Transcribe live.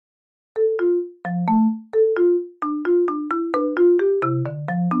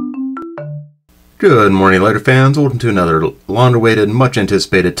Good morning, lighter fans. Welcome to another long-awaited,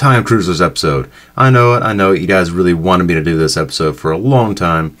 much-anticipated Time Cruisers episode. I know it. You guys really wanted me to do this episode for a long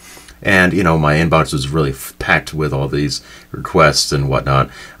time. And, you know, my inbox was really packed with all these requests and whatnot.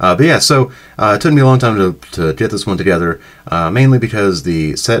 But yeah, so it took me a long time to get this one together, mainly because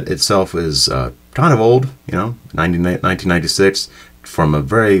the set itself is kind of old, you know, 1996, from a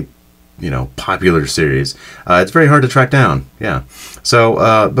very, popular series. It's very hard to track down, yeah.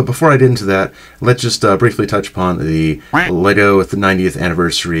 So, but before I get into that, let's just briefly touch upon the LEGO 90th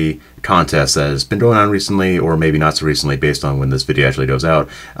anniversary contest that has been going on recently, or maybe not so recently based on when this video actually goes out.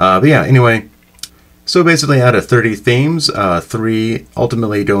 But yeah, anyway, so basically out of 30 themes, 3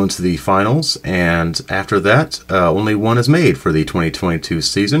 ultimately go into the finals, and after that, only 1 is made for the 2022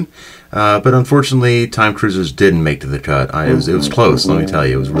 season. But unfortunately, Time Cruisers didn't make to the cut. It was close, let me tell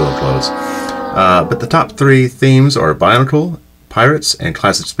you, it was real close. But the top 3 themes are Bionicle, Pirates, and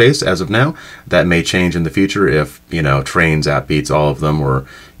Classic Space as of now. That may change in the future if, Trains outbeats all of them, or,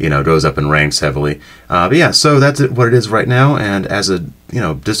 goes up in ranks heavily. But yeah, so that's what it is right now, and as a,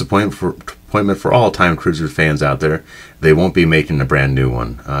 disappointment for all Time Cruiser fans out there, they won't be making a brand new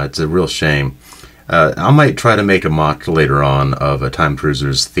one. It's a real shame. I might try to make a mock later on of a Time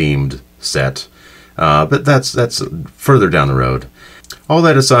Cruisers themed set, but that's further down the road. All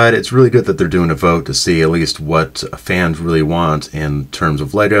that aside, it's really good that they're doing a vote to see at least what fans really want in terms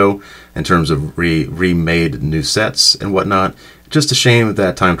of LEGO, in terms of remade new sets and whatnot. Just a shame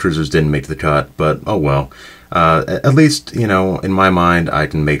that Time Cruisers didn't make the cut, but oh well. At least, in my mind, I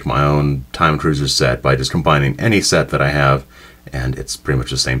can make my own Time Cruisers set by just combining any set that I have, and it's pretty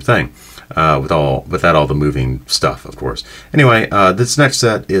much the same thing. Without all the moving stuff, of course. Anyway, this next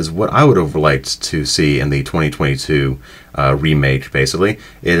set is what I would have liked to see in the 2022 remake, basically.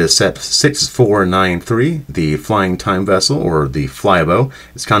 It is set 6493, the Flying Time Vessel, or the Flybo.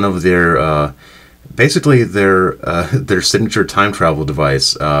 It's kind of their, basically their signature time travel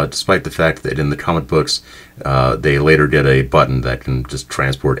device, despite the fact that in the comic books, they later get a button that can just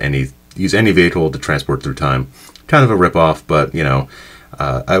use any vehicle to transport through time. Kind of a ripoff, but,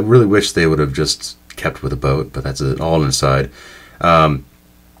 I really wish they would have just kept with a boat, but that's all an aside. But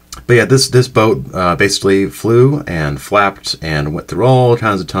yeah, this boat basically flew and flapped and went through all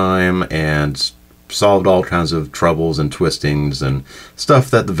kinds of time and solved all kinds of troubles and twistings and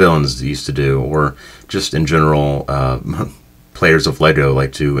stuff that the villains used to do, or just in general, players of LEGO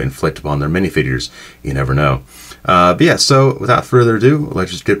like to inflict upon their minifigures. You never know. But yeah, so without further ado,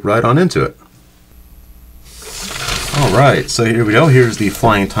 let's just get right on into it. Alright, so here we go. Here's the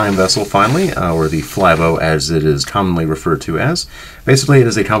Flying Time Vessel finally, or the Flybo as it is commonly referred to as. Basically, it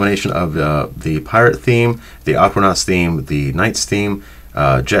is a combination of the pirate theme, the Aquanauts theme, the Knights theme,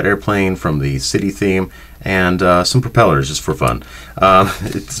 jet airplane from the city theme, and some propellers just for fun.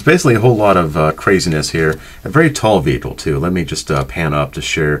 It's basically a whole lot of craziness here. A very tall vehicle, too. Let me just pan up to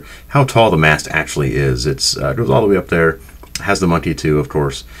share how tall the mast actually is. It goes all the way up there. Has the monkey too, of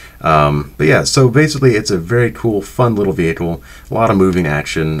course. But yeah, so basically it's a very cool, fun little vehicle. A lot of moving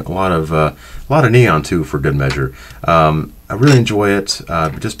action, a lot of neon too, for good measure. I really enjoy it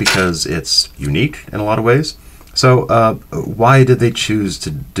just because it's unique in a lot of ways. So why did they choose to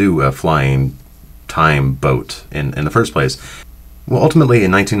do a flying time boat in the first place? Well, ultimately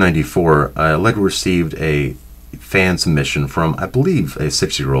in 1994, LEGO received a fan submission from, I believe, a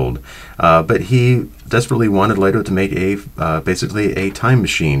 6-year-old, but he desperately wanted LEGO to make basically a time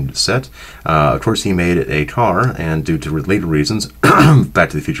machine set. Of course, he made it a car, and due to later reasons, Back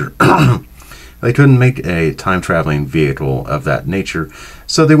to the Future, they couldn't make a time-traveling vehicle of that nature,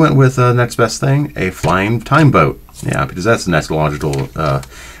 so they went with next best thing, a flying time boat. Yeah, because that's the next logical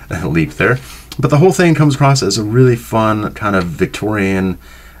leap there. But the whole thing comes across as a really fun kind of Victorian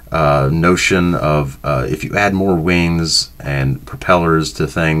notion of if you add more wings and propellers to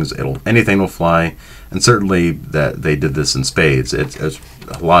things, anything will fly, and certainly that they did this in spades. It's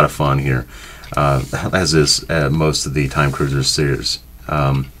a lot of fun here, as is most of the Time Cruisers series.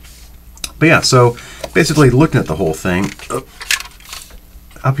 But yeah, so basically looking at the whole thing,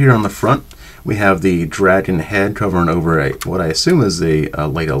 up here on the front we have the dragon head covering over what I assume is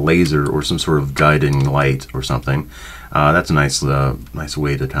like a laser or some sort of guiding light or something. That's a nice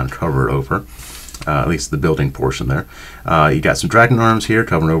way to kind of cover it over, at least the building portion there. You got some dragon arms here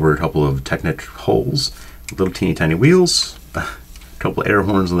covering over a couple of Technic holes, little teeny tiny wheels, a couple of air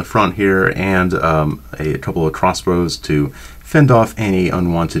horns on the front here, and a couple of crossbows to fend off any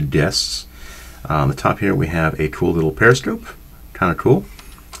unwanted guests. On the top here we have a cool little periscope, kind of cool.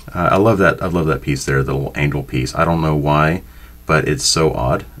 I love that piece there, the little angle piece. I don't know why, but it's so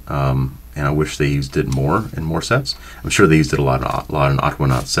odd. and I wish they used it more in more sets. I'm sure they used it a lot in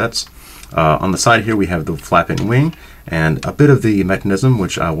Aquanaut sets. On the side here we have the flapping wing and a bit of the mechanism,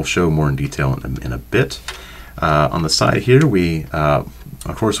 which I will show more in detail in a bit. On the side here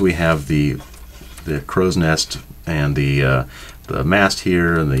of course we have the crow's nest and the mast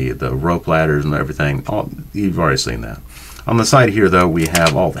here and the rope ladders and everything. You've already seen that. On the side here, though, we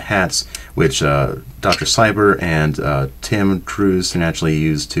have all the hats, which Dr. Cyber and Tim Cruz can actually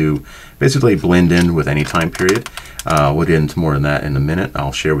use to basically blend in with any time period. We'll get into more than that in a minute.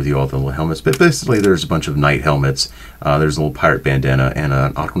 I'll share with you all the little helmets. But basically, there's a bunch of knight helmets. There's a little pirate bandana and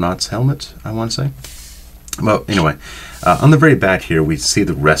an Aquanaut's helmet, I want to say. Well, anyway, on the very back here, we see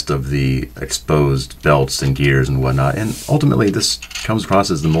the rest of the exposed belts and gears and whatnot. And ultimately, this comes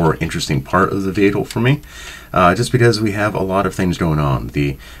across as the more interesting part of the vehicle for me. Just because we have a lot of things going on.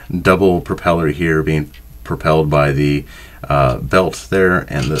 The double propeller here being propelled by the belt there,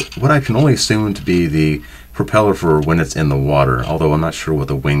 and what I can only assume to be the propeller for when it's in the water, although I'm not sure what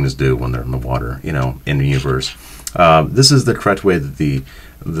the wings do when they're in the water, in the universe. This is the correct way that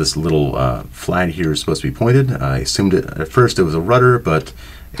this little flag here is supposed to be pointed. I assumed at first it was a rudder, but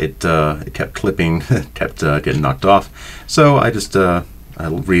it kept clipping, kept getting knocked off. So I just I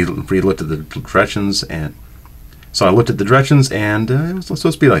re-looked at the directions, and so I looked at the directions, and it was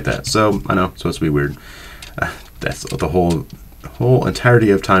supposed to be like that. So I know it's supposed to be weird. That's the whole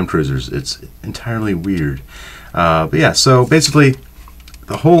entirety of Time Cruisers. It's entirely weird. But yeah, so basically,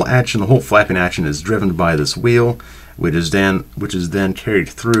 the whole action, the whole flapping action, is driven by this wheel, which is then carried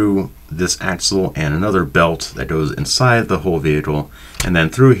through this axle and another belt that goes inside the whole vehicle, and then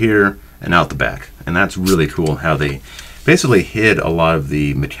through here and out the back. And that's really cool how they basically hid a lot of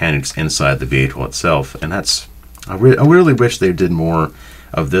the mechanics inside the vehicle itself. And that's I really wish they did more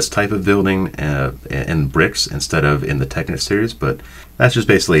of this type of building in bricks instead of in the Technic series, but that's just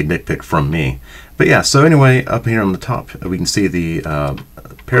basically a nitpick from me. But yeah, so anyway, up here on the top we can see the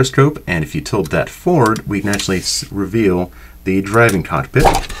periscope, and if you tilt that forward, we can actually reveal the driving cockpit.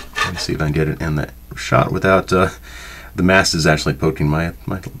 Let me see if I can get it in that shot without the mast is actually poking my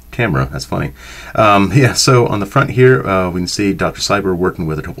camera. That's funny. Yeah, so on the front here, we can see Dr. Cyber working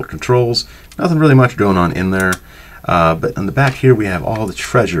with a couple of controls. Nothing really much going on in there. But on the back here, we have all the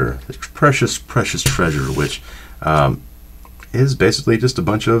treasure, the precious, precious treasure, which is basically just a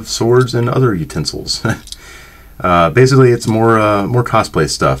bunch of swords and other utensils. Basically, it's more cosplay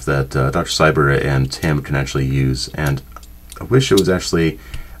stuff that Dr. Cyber and Tim can actually use, and I wish it was actually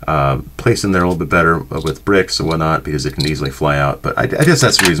placed in there a little bit better with bricks and whatnot, because it can easily fly out. But I guess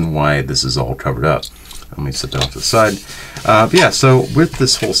that's the reason why this is all covered up. Let me set that off to the side. But yeah, so with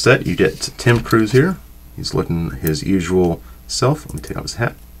this whole set, you get Tim Cruz here. He's looking his usual self. Let me take off his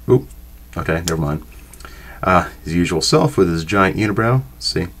hat. Oop. Okay, never mind. His usual self with his giant unibrow. Let's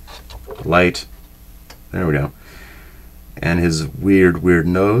see. Light. There we go. And his weird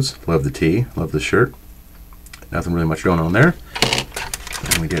nose. Love the tee. Love the shirt. Nothing really much going on there.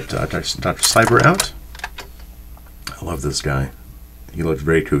 And we get Dr. Cyber out. I love this guy. He looks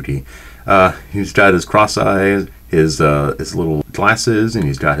very kooky. He's got his cross eyes, his little glasses, and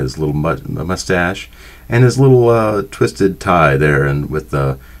he's got his little mustache, and his little twisted tie there, and with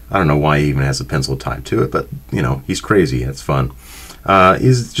the, I don't know why he even has a pencil tied to it, but he's crazy. It's fun.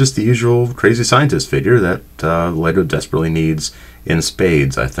 He's just the usual crazy scientist figure that LEGO desperately needs in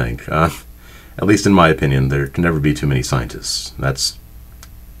spades, I think. At least in my opinion, there can never be too many scientists. That's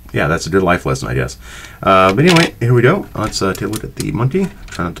a good life lesson, I guess. But anyway, here we go. Let's take a look at the monkey.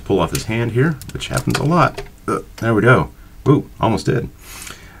 Try not to pull off his hand here, which happens a lot. There we go. Ooh, almost did.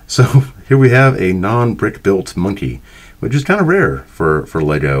 So here we have a non-brick built monkey, which is kind of rare for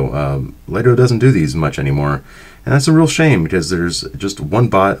LEGO. LEGO doesn't do these much anymore, and that's a real shame, because there's just one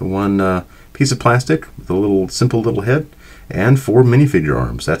piece of plastic with a simple little head and 4 minifigure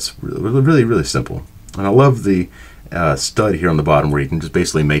arms. That's really, really simple. And I love the stud here on the bottom, where you can just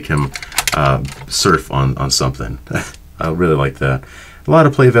basically make him surf on something. I really like that. A lot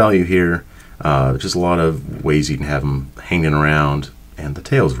of play value here. Just a lot of ways you can have him hanging around, and the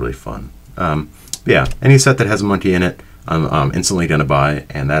tail's really fun. Yeah, any set that has a monkey in it, I'm instantly gonna buy,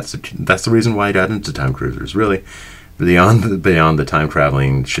 and that's the reason why I got into Time Cruisers. Really, beyond the time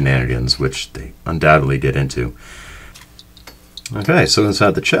traveling shenanigans, which they undoubtedly get into. Okay, so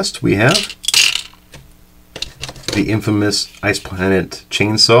inside the chest we have the infamous Ice Planet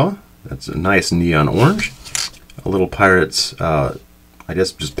chainsaw. That's a nice neon orange. A little pirate's, I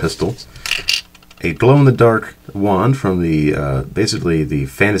guess just pistol. A glow-in-the-dark wand from the basically the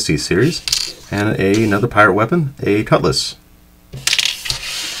Fantasy series, and another pirate weapon, a cutlass.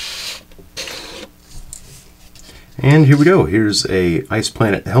 And here we go. Here's a Ice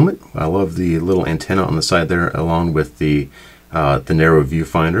Planet helmet. I love the little antenna on the side there, along with the narrow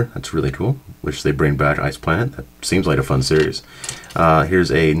viewfinder. That's really cool. Wish they bring back Ice Planet. That seems like a fun series.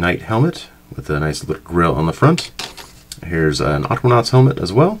 Here's a Knight helmet with a nice little grill on the front. Here's an Aquanaut's helmet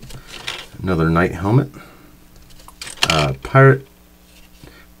as well. Another Knight helmet. Pirate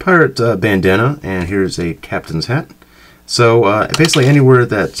bandana, and here's a captain's hat. So basically anywhere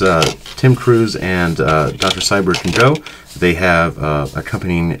that Tim Cruise and Dr. Cyber can go, they have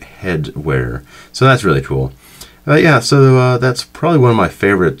accompanying headwear. So that's really cool. Yeah, so that's probably one of my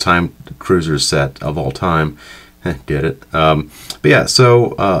favorite Time Cruisers set of all time. Get it? But yeah,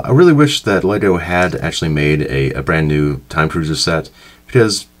 so I really wish that LEGO had actually made a brand new Time Cruiser set,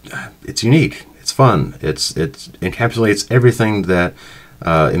 because it's unique, it's fun, it encapsulates everything that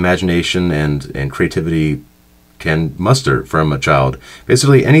imagination and creativity can muster from a child.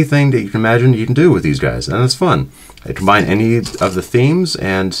 Basically anything that you can imagine you can do with these guys, and it's fun. They combine any of the themes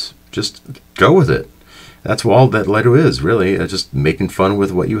and just go with it. That's all that LEGO is, really, just making fun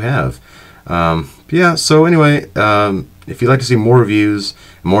with what you have. Yeah, so anyway, if you'd like to see more reviews,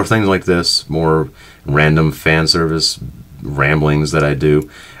 more things like this, more random fan service ramblings that I do,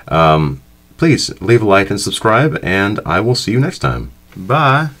 please leave a like and subscribe, and I will see you next time.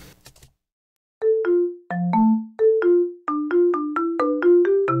 Bye!